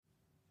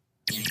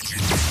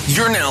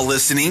You're now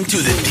listening to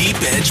the Deep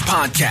Edge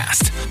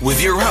Podcast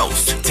with your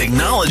host,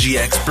 technology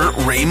expert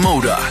Ray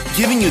Moda,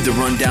 giving you the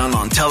rundown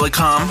on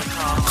telecom,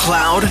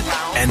 cloud,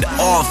 and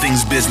all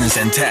things business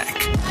and tech.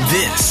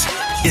 This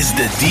is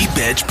the Deep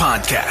Edge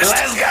Podcast.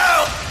 Let's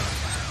go!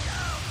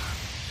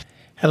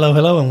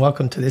 Hello, and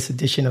welcome to this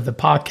edition of the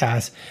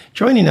podcast.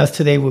 Joining us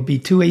today will be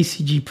two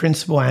ACG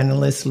principal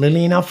analysts,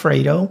 Liliane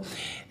Offredo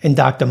and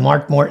Dr.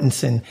 Mark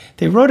Mortensen.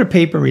 They wrote a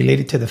paper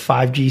related to the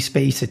 5G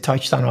space. It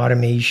touched on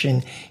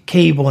automation,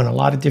 cable, and a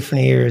lot of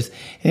different areas.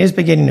 And it's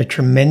been getting a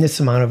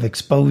tremendous amount of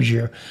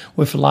exposure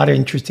with a lot of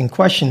interesting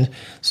questions.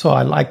 So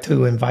I'd like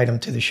to invite them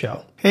to the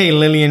show. Hey,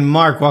 Liliane,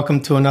 Mark,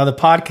 welcome to another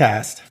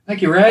podcast.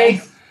 Thank you,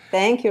 Ray.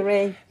 Thank you,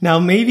 Ray. Now,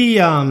 maybe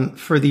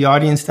for the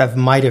audience that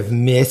might have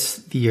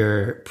missed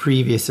your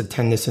previous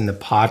attendance in the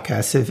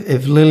podcast,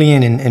 if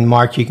Liliane and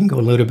Mark, you can go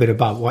a little bit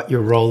about what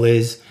your role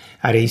is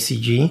at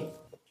ACG.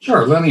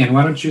 Sure. Liliane,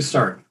 why don't you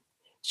start?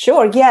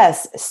 Sure,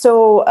 yes.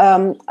 So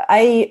at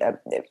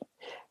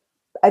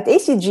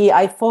ACG,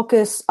 I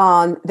focus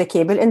on the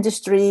cable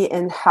industry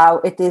and how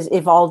it is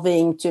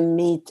evolving to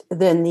meet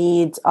the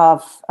needs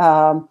of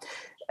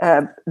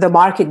the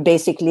market.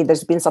 Basically,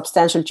 there's been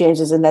substantial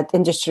changes in that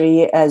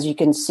industry. As you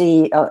can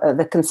see,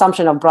 the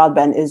consumption of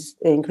broadband is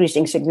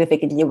increasing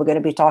significantly. We're going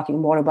to be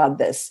talking more about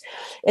this.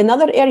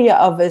 Another area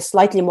of a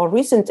slightly more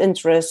recent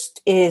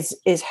interest is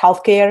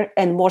healthcare,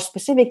 and more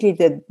specifically,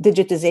 the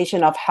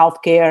digitization of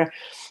healthcare,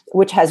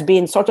 which has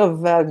been sort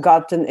of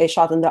gotten a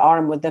shot in the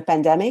arm with the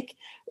pandemic.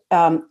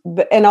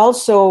 And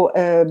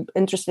also,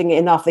 interestingly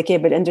enough, the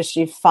cable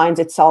industry finds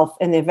itself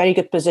in a very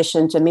good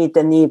position to meet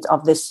the needs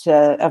of this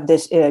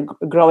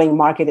growing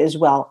market as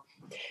well.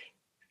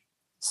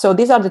 So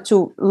these are the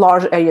two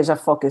large areas of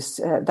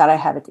focus that I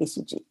have at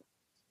ACG.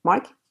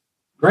 Mark?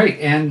 Great.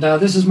 And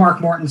this is Mark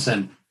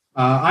Mortensen.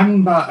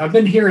 I've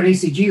been here at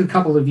ACG a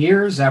couple of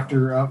years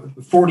after a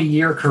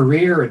 40-year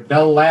career at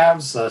Bell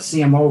Labs,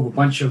 CMO of a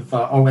bunch of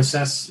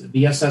OSS,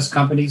 BSS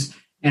companies,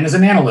 and as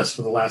an analyst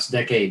for the last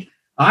decade.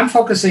 I'm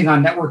focusing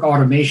on network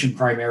automation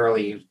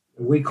primarily.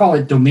 We call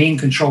it domain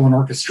control and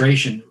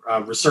orchestration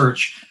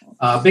research,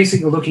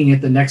 basically looking at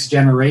the next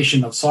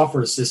generation of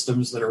software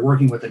systems that are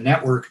working with the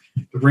network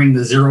to bring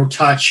the zero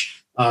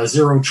touch,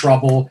 zero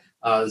trouble,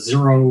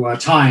 zero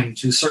time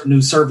to certain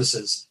new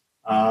services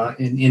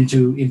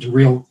into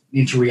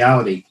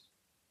reality.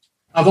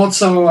 I've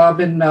also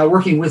been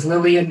working with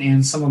Liliane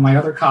and some of my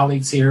other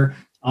colleagues here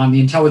on the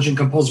intelligent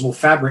composable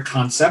fabric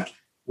concept,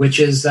 which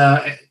is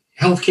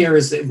healthcare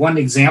is one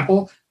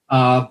example,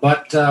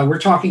 but we're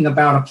talking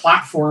about a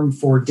platform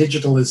for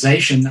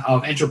digitalization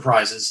of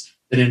enterprises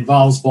that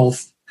involves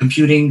both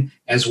computing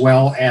as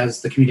well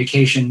as the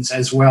communications,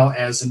 as well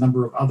as a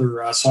number of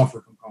other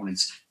software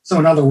components. So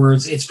in other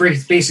words, it's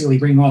basically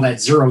bringing all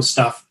that zero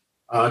stuff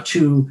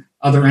to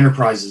other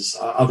enterprises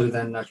other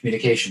than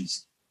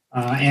communications.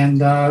 And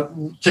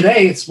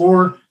today,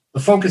 the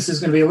focus is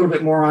going to be a little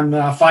bit more on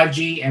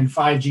 5G and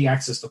 5G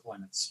access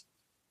deployments.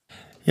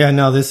 Yeah,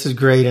 no, this is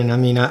great. And I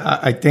mean,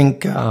 I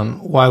think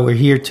while we're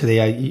here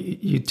today,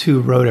 you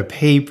two wrote a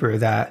paper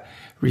that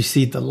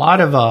received a lot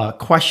of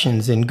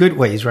questions in good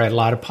ways, right? A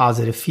lot of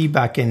positive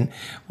feedback. And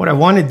what I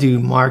want to do,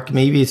 Mark,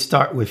 maybe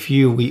start with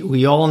you.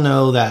 We all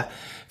know that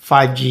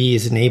 5G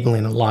is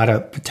enabling a lot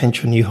of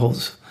potential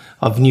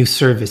new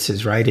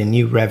services, right? And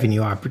new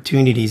revenue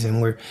opportunities.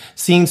 And we're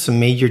seeing some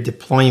major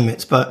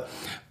deployments. But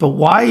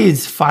why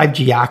is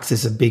 5G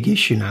access a big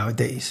issue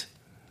nowadays?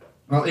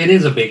 Well, it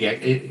is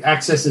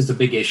access is a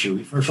big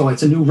issue. First of all,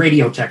 it's a new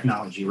radio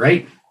technology,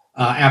 right?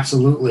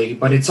 Absolutely.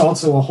 But it's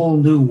also a whole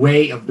new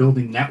way of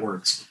building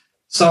networks.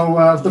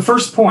 So the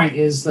first point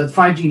is that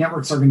 5G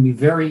networks are going to be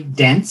very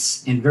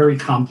dense and very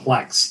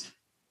complex.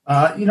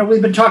 We've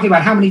been talking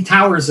about how many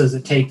towers does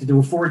it take to do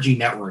a 4G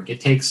network?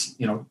 It takes,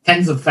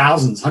 tens of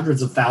thousands,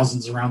 hundreds of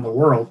thousands around the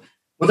world.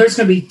 Well, there's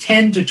going to be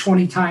 10 to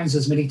 20 times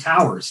as many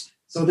towers.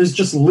 So there's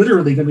just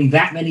literally going to be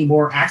that many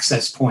more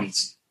access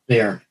points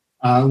there.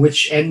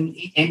 And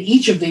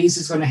each of these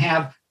is going to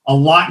have a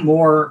lot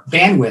more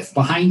bandwidth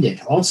behind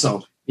it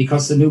also,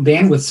 because the new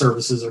bandwidth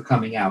services are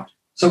coming out.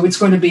 So it's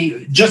going to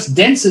be just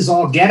dense as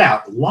all get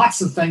out.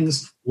 Lots of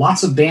things,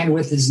 lots of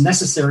bandwidth is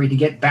necessary to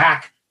get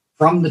back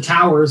from the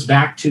towers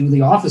back to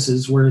the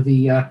offices where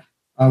the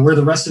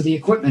rest of the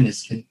equipment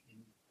is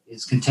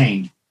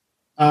contained.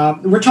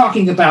 We're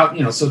talking about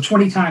 10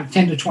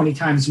 to 20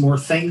 times more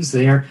things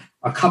there,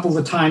 a couple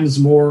of times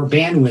more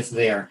bandwidth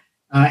there.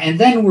 And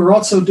then we're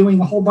also doing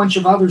a whole bunch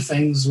of other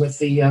things with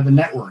the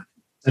network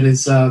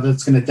that's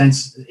going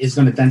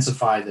to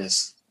densify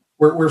this.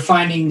 We're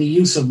finding the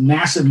use of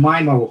massive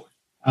MIMO,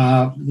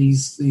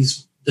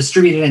 these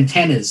distributed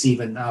antennas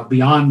even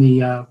beyond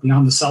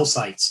the cell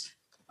sites,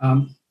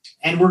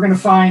 and we're going to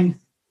find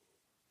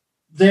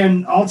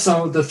then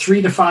also the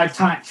 3 to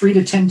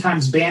 10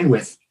 times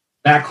bandwidth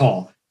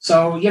backhaul.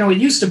 So it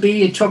used to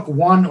be it took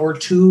 1 or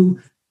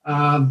 2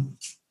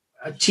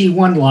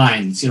 T1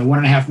 lines,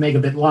 1.5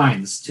 megabit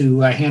lines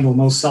to handle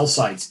most cell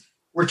sites.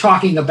 We're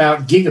talking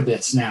about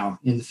gigabits now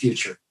in the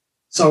future.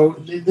 So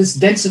this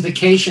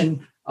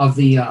densification of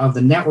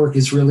the network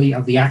is really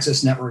of the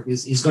access network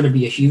is going to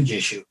be a huge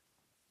issue.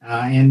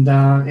 And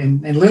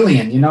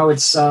Liliane,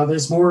 it's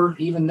there's more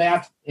even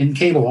that in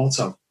cable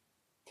also.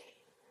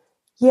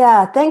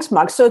 Yeah, thanks,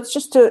 Mark. So it's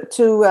just to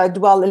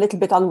dwell a little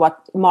bit on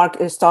what Mark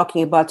is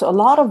talking about. A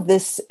lot of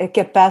this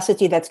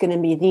capacity that's going to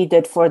be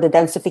needed for the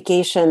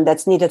densification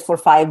that's needed for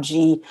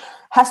 5G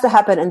has to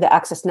happen in the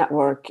access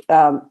network,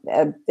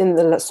 in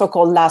the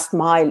so-called last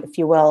mile, if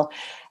you will.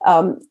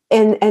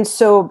 And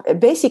so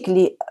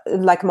basically,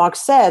 like Mark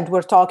said,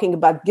 we're talking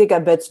about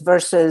gigabits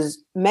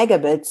versus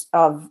megabits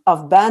of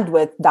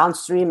bandwidth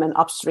downstream and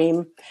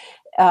upstream.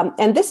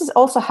 And this is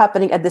also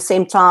happening at the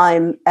same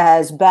time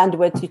as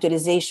bandwidth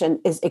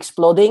utilization is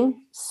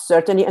exploding,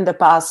 certainly in the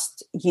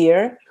past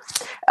year.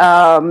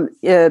 Some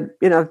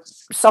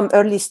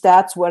early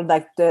stats were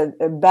like the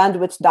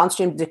bandwidth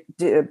downstream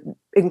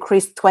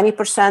increased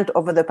 20%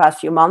 over the past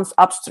few months,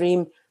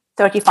 upstream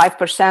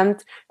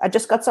 35%. I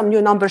just got some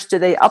new numbers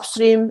today.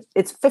 Upstream,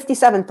 it's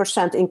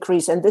 57%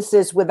 increase. And this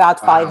is without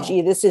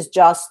 5G. This is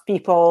just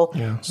people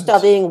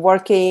studying,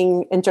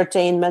 working,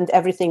 entertainment,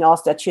 everything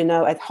else that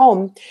at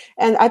home.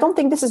 And I don't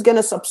think this is going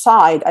to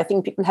subside. I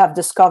think people have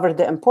discovered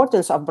the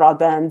importance of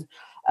broadband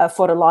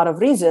for a lot of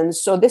reasons.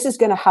 So this is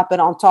going to happen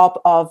on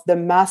top of the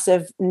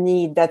massive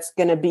need that's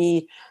going to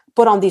be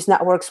put on these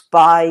networks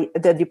by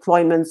the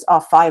deployments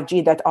of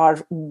 5G that are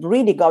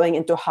really going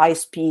into high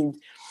speed.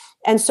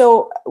 And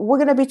so we're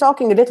going to be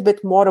talking a little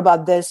bit more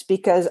about this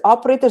because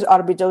operators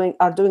are doing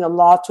a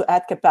lot to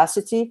add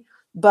capacity,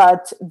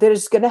 but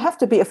there's going to have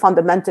to be a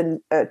fundamental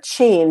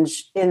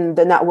change in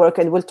the network,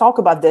 and we'll talk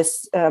about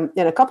this in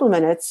a couple of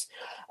minutes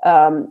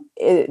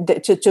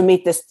to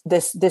meet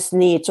this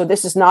need. So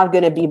this is not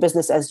going to be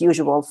business as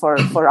usual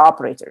for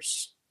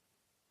operators.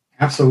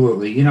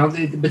 Absolutely.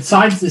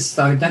 Besides this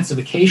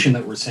densification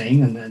that we're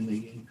seeing and then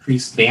the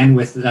increased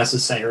bandwidth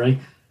necessary,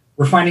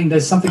 we're finding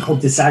there's something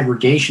called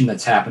disaggregation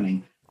that's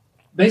happening.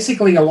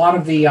 Basically, a lot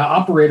of the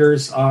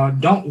operators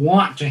don't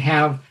want to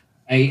have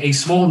a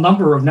small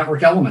number of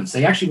network elements.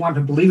 They actually want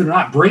to, believe it or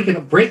not,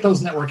 break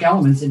those network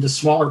elements into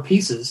smaller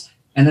pieces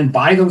and then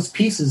buy those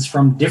pieces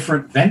from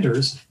different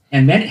vendors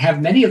and then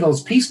have many of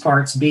those piece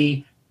parts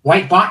be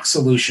white box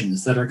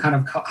solutions that are kind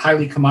of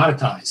highly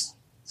commoditized.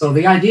 So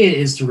the idea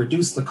is to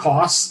reduce the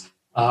costs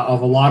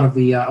of a lot of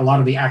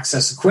the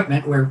access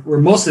equipment, where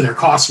most of their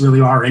costs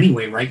really are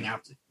anyway right now.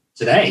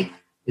 Today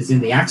is in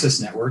the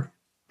access network,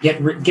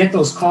 get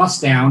those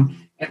costs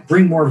down,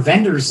 bring more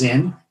vendors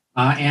in,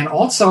 and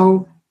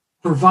also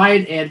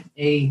provide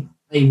a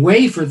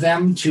way for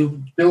them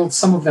to build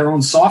some of their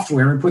own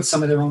software and put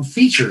some of their own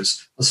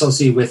features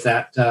associated with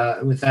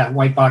that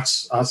white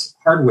box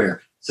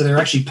hardware. So they're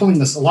actually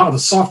pulling a lot of the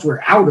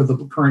software out of the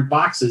current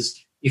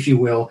boxes, if you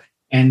will,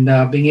 and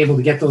being able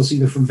to get those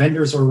either from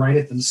vendors or write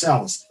it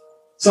themselves.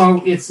 So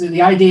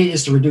the idea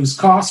is to reduce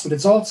costs, but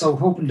it's also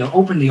hoping to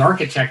open the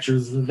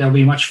architectures. There'll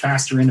be much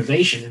faster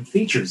innovation and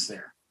features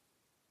there.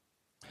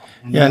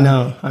 And,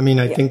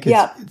 I think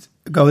it's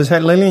go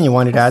ahead, Liliane. You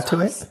wanted to add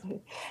to it?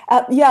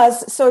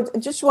 Yes. So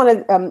just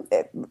want to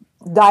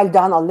dial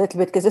down a little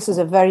bit because this is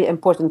a very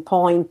important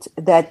point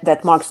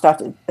that Mark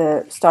started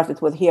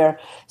with here.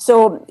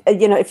 So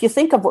if you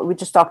think of what we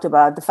just talked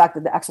about, the fact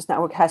that the access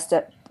network has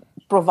to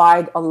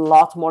provide a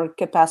lot more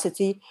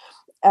capacity.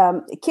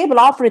 Cable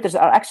operators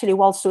are actually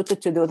well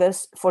suited to do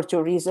this for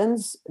two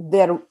reasons.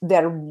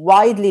 They're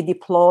widely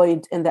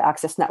deployed in the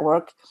access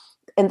network.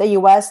 In the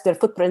US, their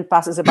footprint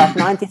passes about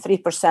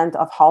 93%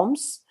 of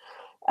homes.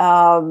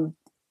 And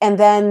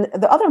then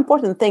the other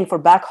important thing for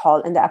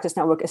backhaul in the access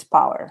network is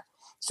power.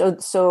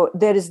 So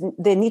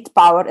they need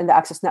power in the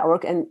access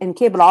network, and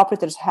cable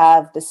operators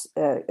have this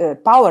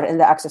power in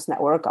the access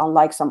network,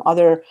 unlike some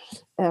other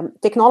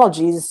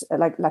technologies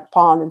like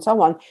PON and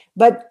so on.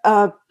 But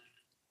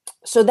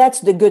so that's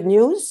the good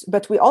news,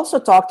 but we also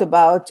talked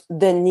about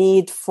the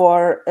need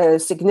for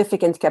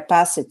significant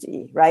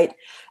capacity, right?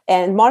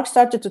 And Mark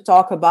started to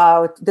talk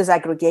about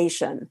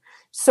disaggregation.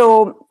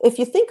 So if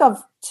you think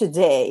of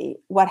today,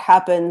 what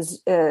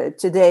happens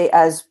today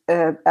as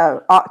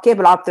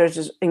cable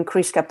operators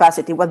increase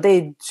capacity, what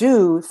they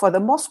do for the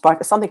most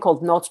part is something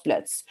called node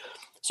splits.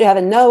 So you have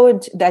a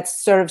node that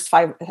serves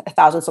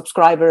 5,000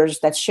 subscribers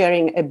that's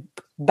sharing a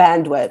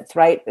bandwidth,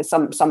 right?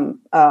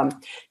 Some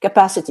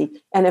capacity.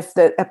 And if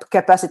the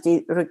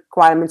capacity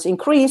requirements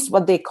increase,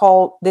 what they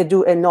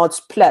do a node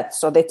split.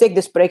 So they take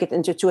this, break it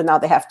into two, and now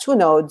they have two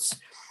nodes,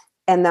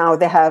 and now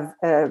they have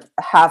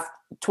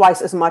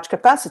twice as much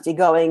capacity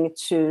going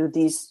to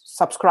these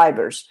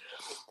subscribers.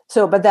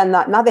 So, but then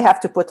now they have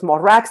to put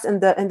more racks in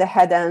the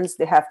head ends.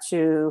 They have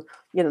to,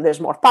 there's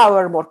more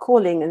power, more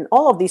cooling, and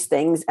all of these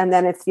things. And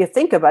then if you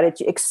think about it,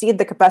 you exceed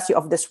the capacity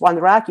of this one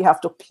rack, you have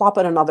to plop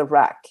in another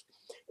rack,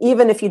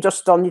 even if you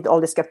just don't need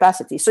all this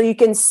capacity. So you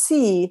can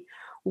see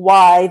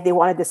why they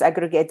want to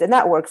disaggregate the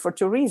network for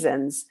two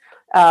reasons.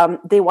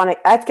 They want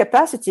to add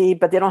capacity,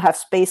 but they don't have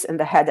space in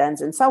the head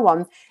ends and so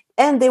on.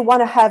 And they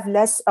want to have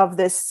less of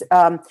this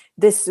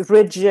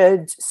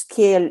rigid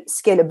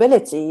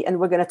scalability. And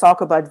we're going to talk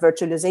about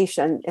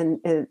virtualization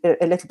in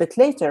a little bit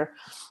later.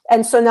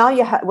 And so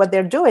now what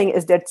they're doing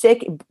is they're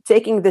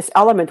taking this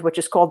element, which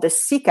is called the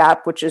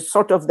CCAP, which is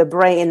sort of the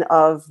brain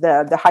of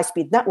the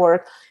high-speed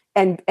network,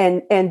 and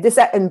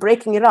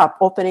breaking it up,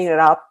 opening it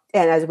up.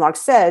 And as Mark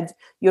said,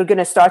 you're going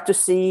to start to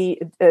see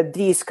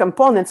these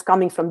components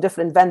coming from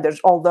different vendors,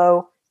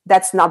 although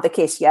that's not the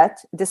case yet.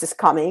 This is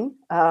coming.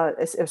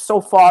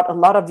 So far, a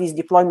lot of these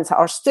deployments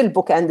are still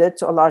bookended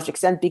to a large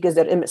extent because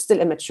they're still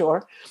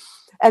immature.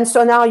 And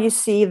so now you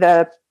see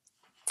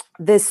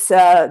this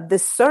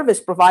service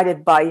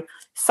provided by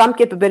some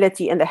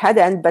capability in the head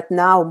end, but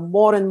now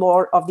more and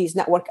more of these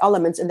network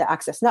elements in the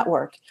access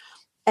network,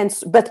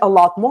 but a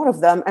lot more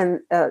of them.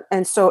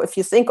 And so if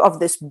you think of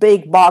this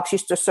big box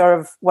used to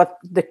serve what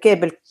the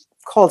cable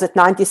calls it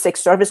 96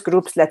 service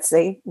groups, let's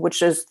say,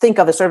 which is, think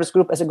of a service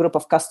group as a group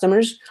of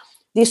customers.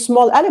 These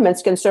small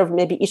elements can serve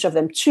maybe each of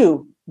them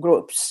 2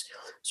 groups.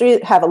 So you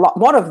have a lot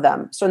more of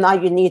them. So now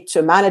you need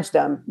to manage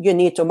them. You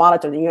need to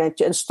monitor them. You need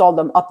to install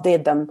them,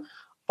 update them,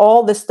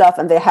 all this stuff.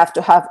 And they have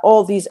to have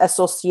all these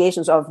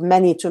associations of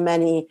many to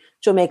many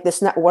to make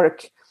this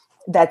network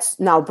that's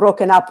now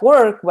broken up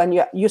work when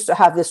you used to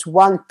have this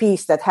one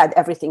piece that had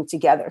everything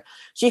together.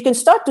 So you can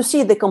start to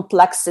see the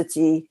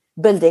complexity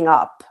building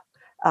up.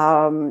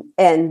 And,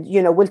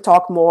 we'll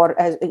talk more,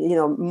 as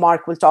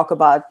Mark will talk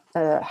about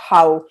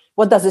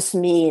what does this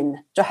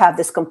mean to have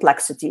this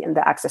complexity in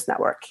the access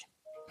network.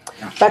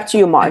 Back to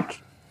you, Mark.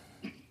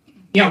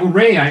 Yeah, well,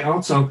 Ray, I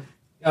also,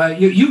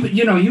 you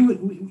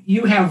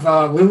have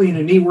Liliane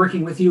and me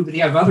working with you, but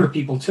you have other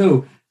people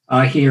too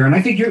here. And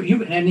I think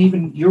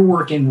even your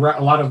work in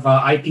a lot of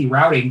IP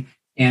routing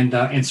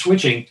and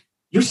switching,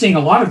 you're seeing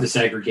a lot of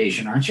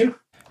disaggregation, aren't you?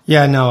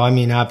 Yeah, no, I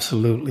mean,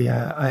 absolutely.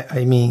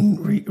 I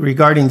mean,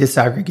 regarding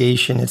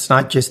disaggregation, it's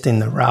not just in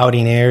the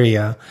routing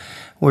area.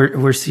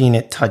 We're seeing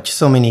it touch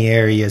so many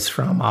areas,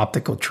 from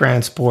optical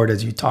transport,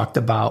 as you talked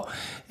about,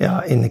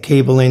 in the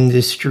cable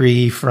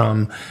industry,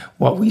 from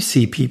what we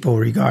see people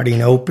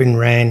regarding Open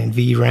RAN and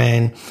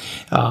vRAN,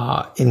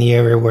 in the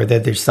area where they're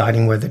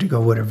deciding whether to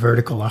go with a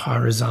vertical or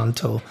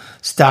horizontal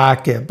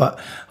stack. But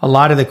a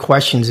lot of the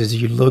questions as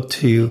you look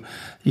to,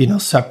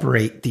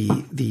 separate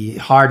the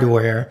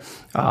hardware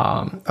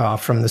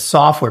from the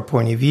software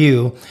point of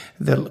view,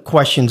 the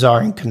questions are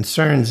and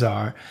concerns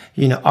are,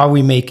 are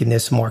we making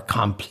this more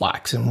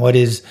complex? And what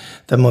is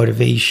the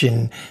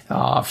motivation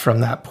from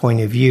that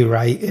point of view,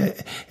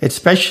 right?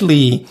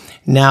 Especially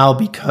now,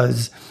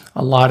 because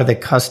a lot of the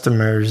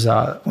customers,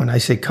 when I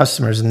say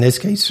customers, in this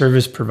case,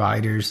 service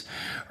providers,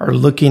 are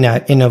looking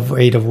at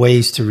innovative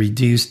ways to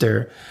reduce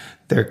their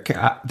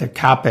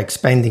CapEx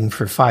spending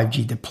for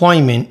 5G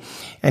deployment,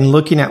 and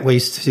looking at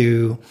ways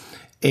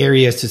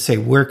areas to say,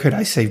 where could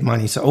I save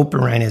money? So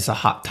Open RAN is a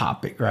hot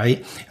topic,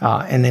 right?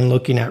 And then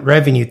looking at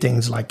revenue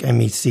things like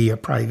MEC or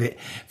private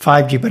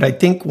 5G. But I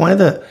think one of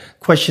the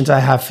questions I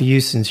have for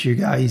you, since you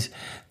guys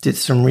did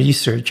some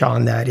research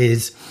on that,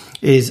 is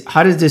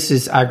how does this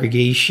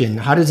disaggregation,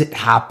 how does it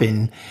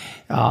happen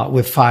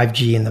with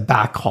 5G in the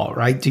backhaul,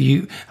 right?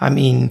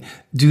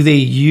 Do they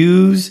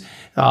use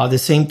the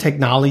same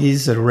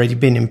technologies that have already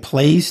been in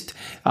place,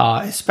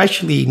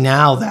 especially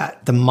now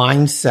that the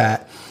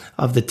mindset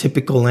of the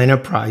typical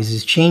enterprise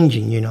is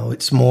changing?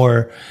 It's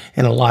more,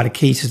 in a lot of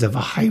cases, of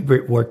a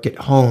hybrid work at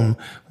home.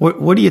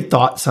 What are your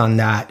thoughts on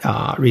that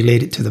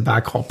related to the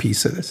backhaul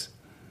piece of this?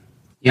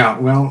 Yeah,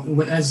 well,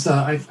 as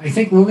I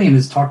think Liliane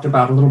has talked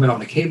about a little bit on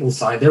the cable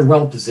side, they're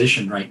well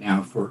positioned right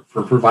now for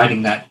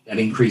providing that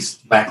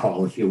increased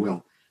backhaul, if you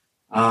will.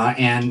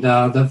 And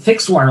the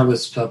fixed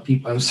wireless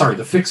people,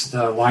 the fixed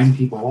line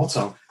people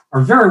also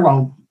are very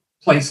well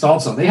placed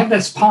also. They have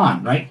this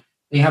PON, right?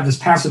 They have this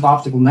passive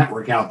optical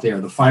network out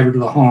there, the fiber to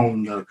the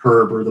home, the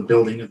curb, or the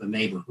building of the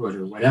neighborhood,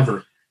 or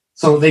whatever.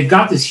 So they've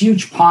got this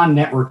huge PON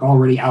network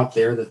already out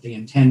there that they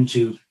intend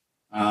to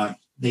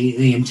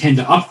they intend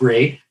to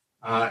upgrade,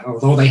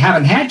 although they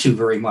haven't had to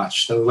very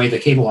much, the way the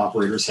cable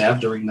operators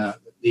have during the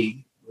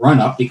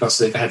run-up, because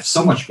they've had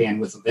so much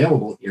bandwidth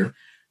available here.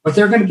 But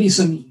there are going to be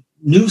some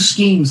new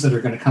schemes that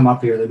are going to come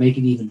up here that make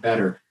it even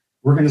better.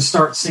 We're going to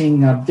start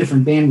seeing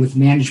different bandwidth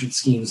management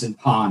schemes in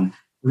PON.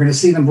 We're going to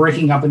see them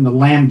breaking up into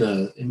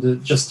lambda, into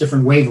just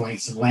different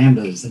wavelengths and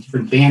lambdas and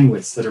different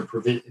bandwidths that are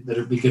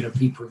going to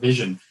be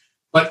provisioned.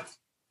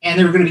 And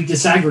they're going to be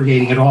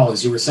disaggregating it all,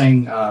 as you were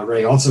saying,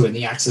 Ray. Also in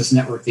the access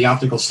network, the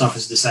optical stuff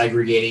is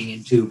disaggregating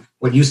into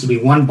what used to be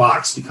one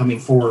box, becoming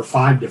 4 or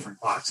 5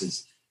 different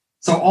boxes.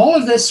 So all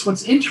of this,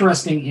 what's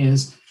interesting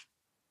is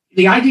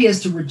the idea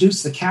is to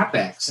reduce the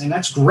CapEx, and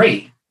that's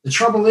great. The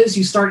trouble is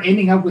you start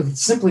ending up with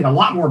simply a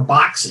lot more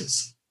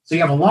boxes. So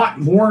you have a lot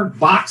more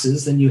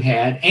boxes than you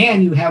had,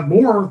 and you have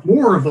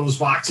more of those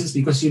boxes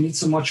because you need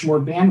so much more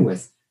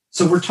bandwidth.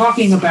 So we're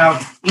talking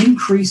about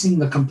increasing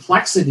the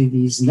complexity of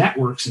these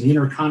networks and the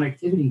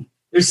interconnectivity.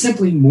 There's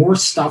simply more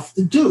stuff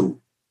to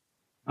do.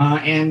 Ray,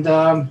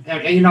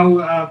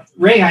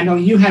 I know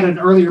you had an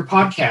earlier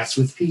podcast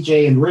with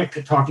PJ and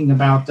Rick talking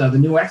about the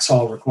new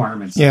XHAL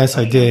requirements. Yes,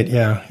 I did.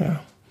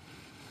 Yeah.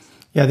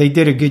 Yeah, they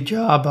did a good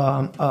job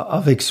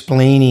of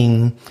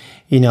explaining,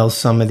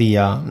 some of the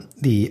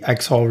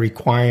XHAL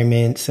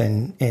requirements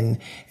and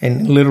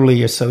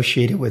literally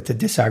associated with the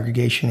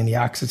disaggregation and the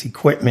access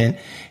equipment.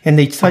 And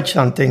they touched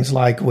on things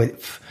like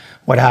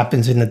what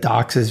happens in the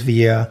DOCSIS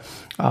via,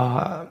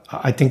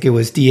 I think it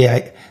was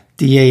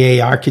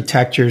DAA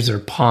architectures or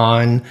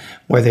PON,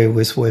 whether it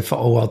was with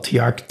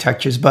OLT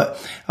architectures. But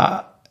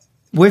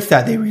with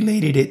that, they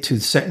related it to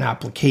certain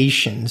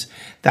applications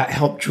that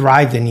helped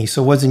drive the need.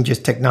 So it wasn't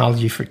just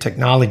technology for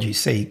technology's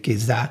sake,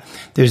 is that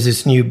there's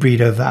this new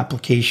breed of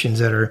applications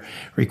that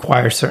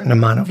require a certain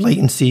amount of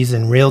latencies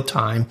in real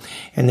time.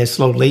 And this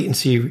low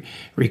latency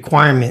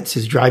requirements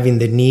is driving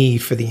the need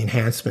for the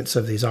enhancements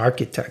of this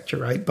architecture,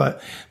 right?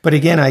 But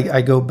again,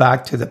 I go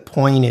back to the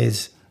point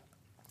is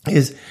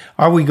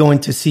are we going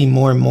to see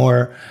more and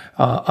more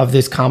of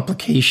this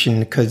complication?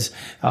 Because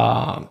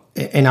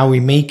and are we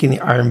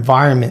making our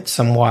environment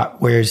somewhat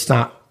where it's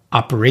not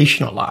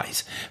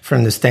operationalized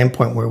from the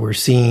standpoint where we're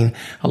seeing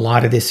a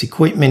lot of this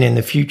equipment in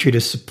the future to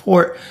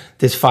support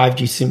this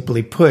 5G?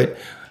 Simply put,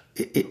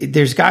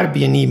 there's got to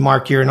be a need.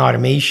 Mark, you're an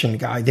automation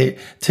guy.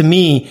 To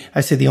me,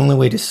 I said the only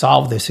way to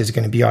solve this is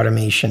going to be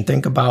automation.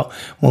 Think about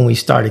when we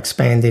start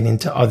expanding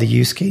into other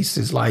use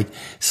cases like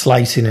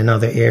slicing and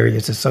other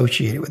areas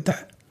associated with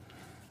that.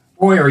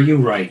 Boy, are you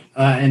right.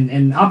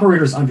 And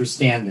operators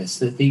understand this,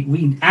 that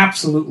we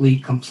absolutely,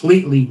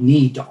 completely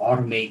need to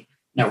automate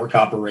network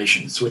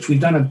operations, which we've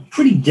done a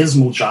pretty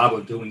dismal job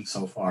of doing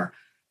so far.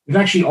 We've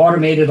actually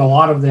automated a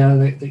lot of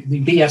the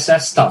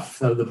BSS stuff,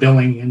 the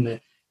billing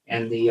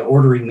and the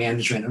ordering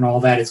management and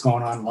all that is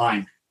going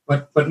online.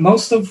 But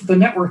most of the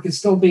network is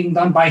still being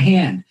done by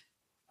hand.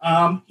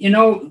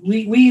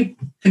 We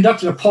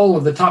conducted a poll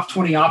of the top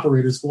 20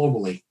 operators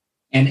globally.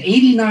 And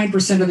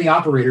 89% of the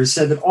operators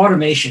said that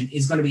automation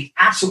is going to be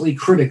absolutely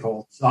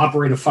critical to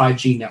operate a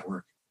 5G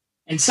network.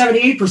 And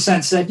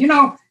 78% said,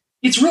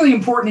 it's really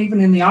important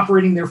even in the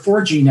operating their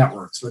 4G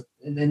networks,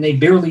 and they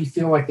barely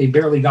feel like they've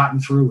barely gotten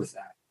through with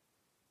that.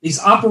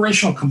 These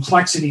operational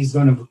complexity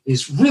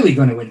is really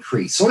going to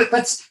increase. So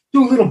let's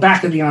do a little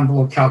back of the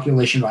envelope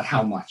calculation about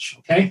how much,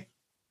 okay?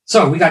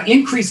 So we got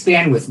increased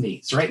bandwidth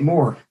needs, right?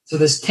 More. So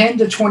there's 10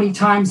 to 20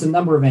 times the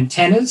number of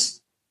antennas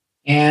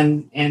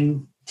and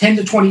 10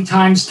 to 20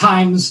 times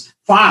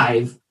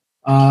 5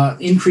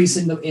 increase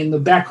in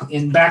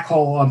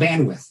backhaul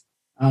bandwidth.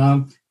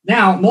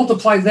 Now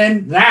multiply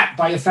then that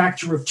by a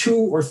factor of 2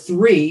 or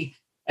 3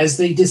 as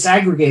they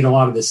disaggregate a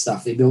lot of this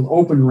stuff. They build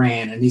Open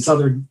RAN and these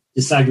other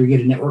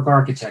disaggregated network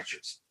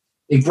architectures.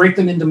 They break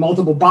them into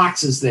multiple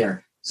boxes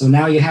there. So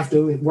now you have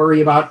to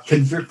worry about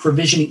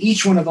provisioning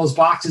each one of those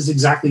boxes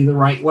exactly the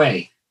right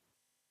way.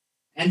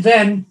 And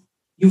then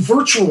you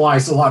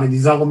virtualize a lot of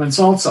these elements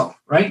also,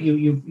 right?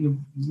 You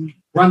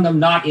run them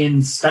not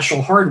in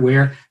special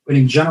hardware, but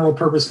in general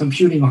purpose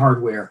computing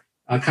hardware,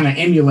 kind of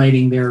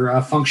emulating their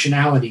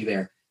functionality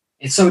there.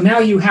 And so now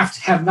you have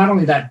to have not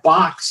only that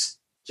box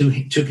to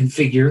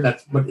configure,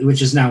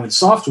 which is now in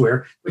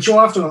software, but you'll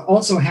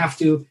also have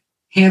to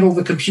handle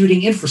the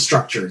computing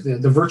infrastructure,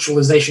 the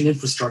virtualization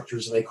infrastructure,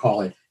 as they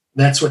call it.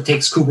 That's what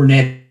takes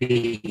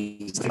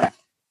Kubernetes.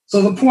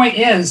 So the point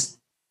is,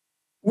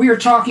 we are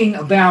talking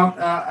about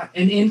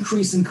an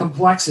increase in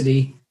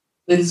complexity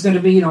that is going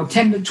to be,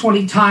 10 to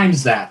 20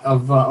 times that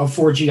of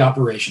 4G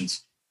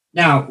operations.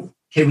 Now,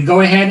 can we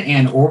go ahead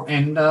and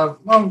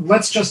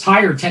let's just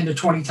hire 10 to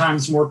 20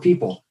 times more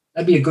people?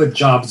 That'd be a good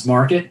jobs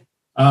market.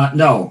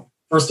 No.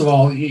 First of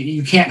all,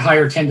 you can't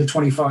hire 10 to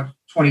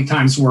 20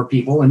 times more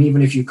people, and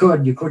even if you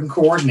couldn't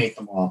coordinate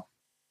them all.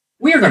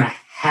 We are going to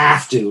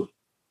have to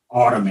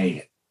automate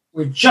it.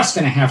 We're just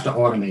going to have to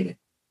automate it.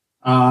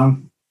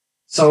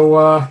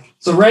 So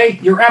Ray,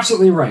 you're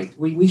absolutely right.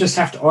 We just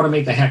have to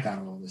automate the heck out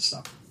of all this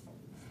stuff.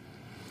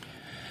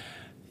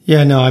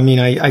 Yeah, no,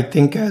 I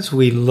think as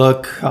we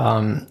look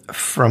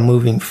from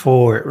moving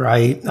forward,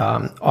 right,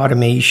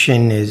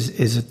 automation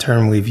is a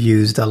term we've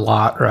used a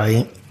lot,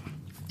 right,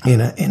 in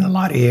a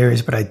lot of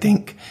areas. But I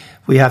think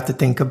we have to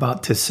think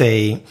about to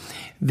say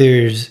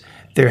there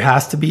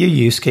has to be a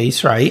use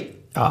case, right,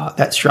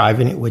 that's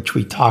driving it, which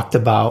we talked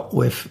about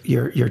with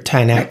your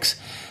 10X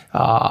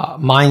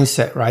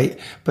mindset, right?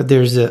 But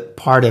there's a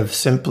part of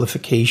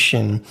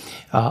simplification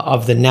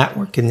of the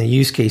network and the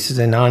use cases.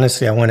 And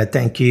honestly, I want to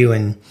thank you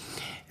and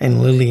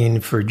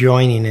Liliane for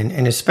joining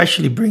and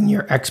especially bring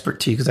your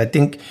expertise, because I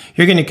think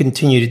you're going to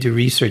continue to do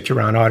research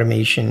around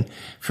automation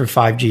for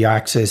 5G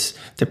access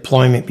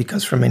deployment,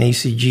 because from an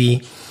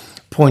ACG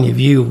point of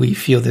view, we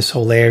feel this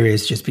whole area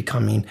is just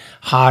becoming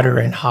hotter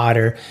and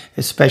hotter,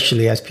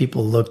 especially as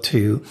people look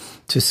to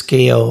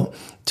scale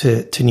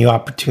to new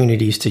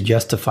opportunities to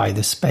justify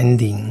the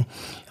spending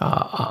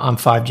on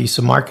 5G.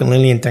 So Mark and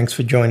Liliane, thanks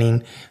for joining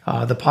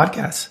the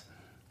podcast.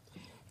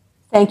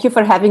 Thank you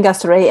for having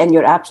us, Ray, and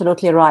you're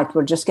absolutely right.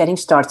 We're just getting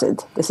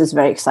started. This is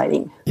very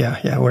exciting.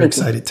 Yeah, we're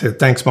excited too.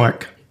 Thanks,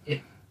 Mark. I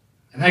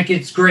think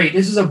it's great.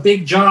 This is a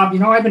big job.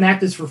 I've been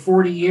at this for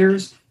 40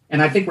 years, and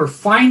I think we're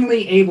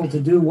finally able to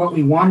do what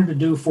we wanted to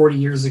do 40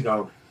 years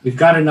ago, We've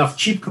got enough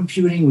cheap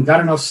computing, we've got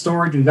enough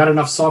storage, we've got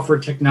enough software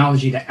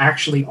technology to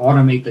actually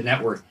automate the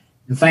network.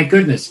 And thank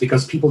goodness,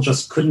 because people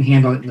just couldn't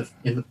handle it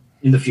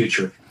in the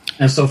future.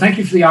 And so thank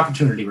you for the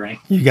opportunity, Ray.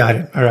 You got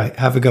it. All right.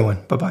 Have a good one.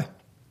 Bye-bye.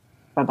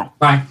 Bye-bye.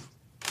 Bye.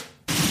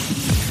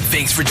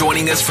 Thanks for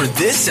joining us for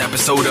this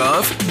episode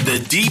of the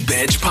Deep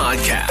Edge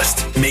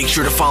Podcast. Make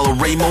sure to follow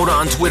Ray Moda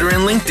on Twitter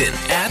and LinkedIn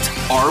at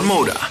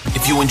 @rmoda.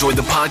 If you enjoyed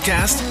the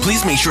podcast,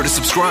 please make sure to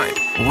subscribe,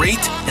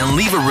 rate, and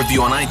leave a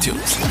review on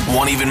iTunes.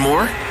 Want even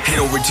more? Head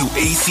over to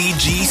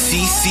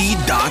acgcc.com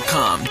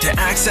to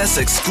access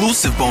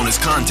exclusive bonus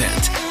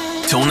content.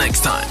 Till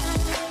next time.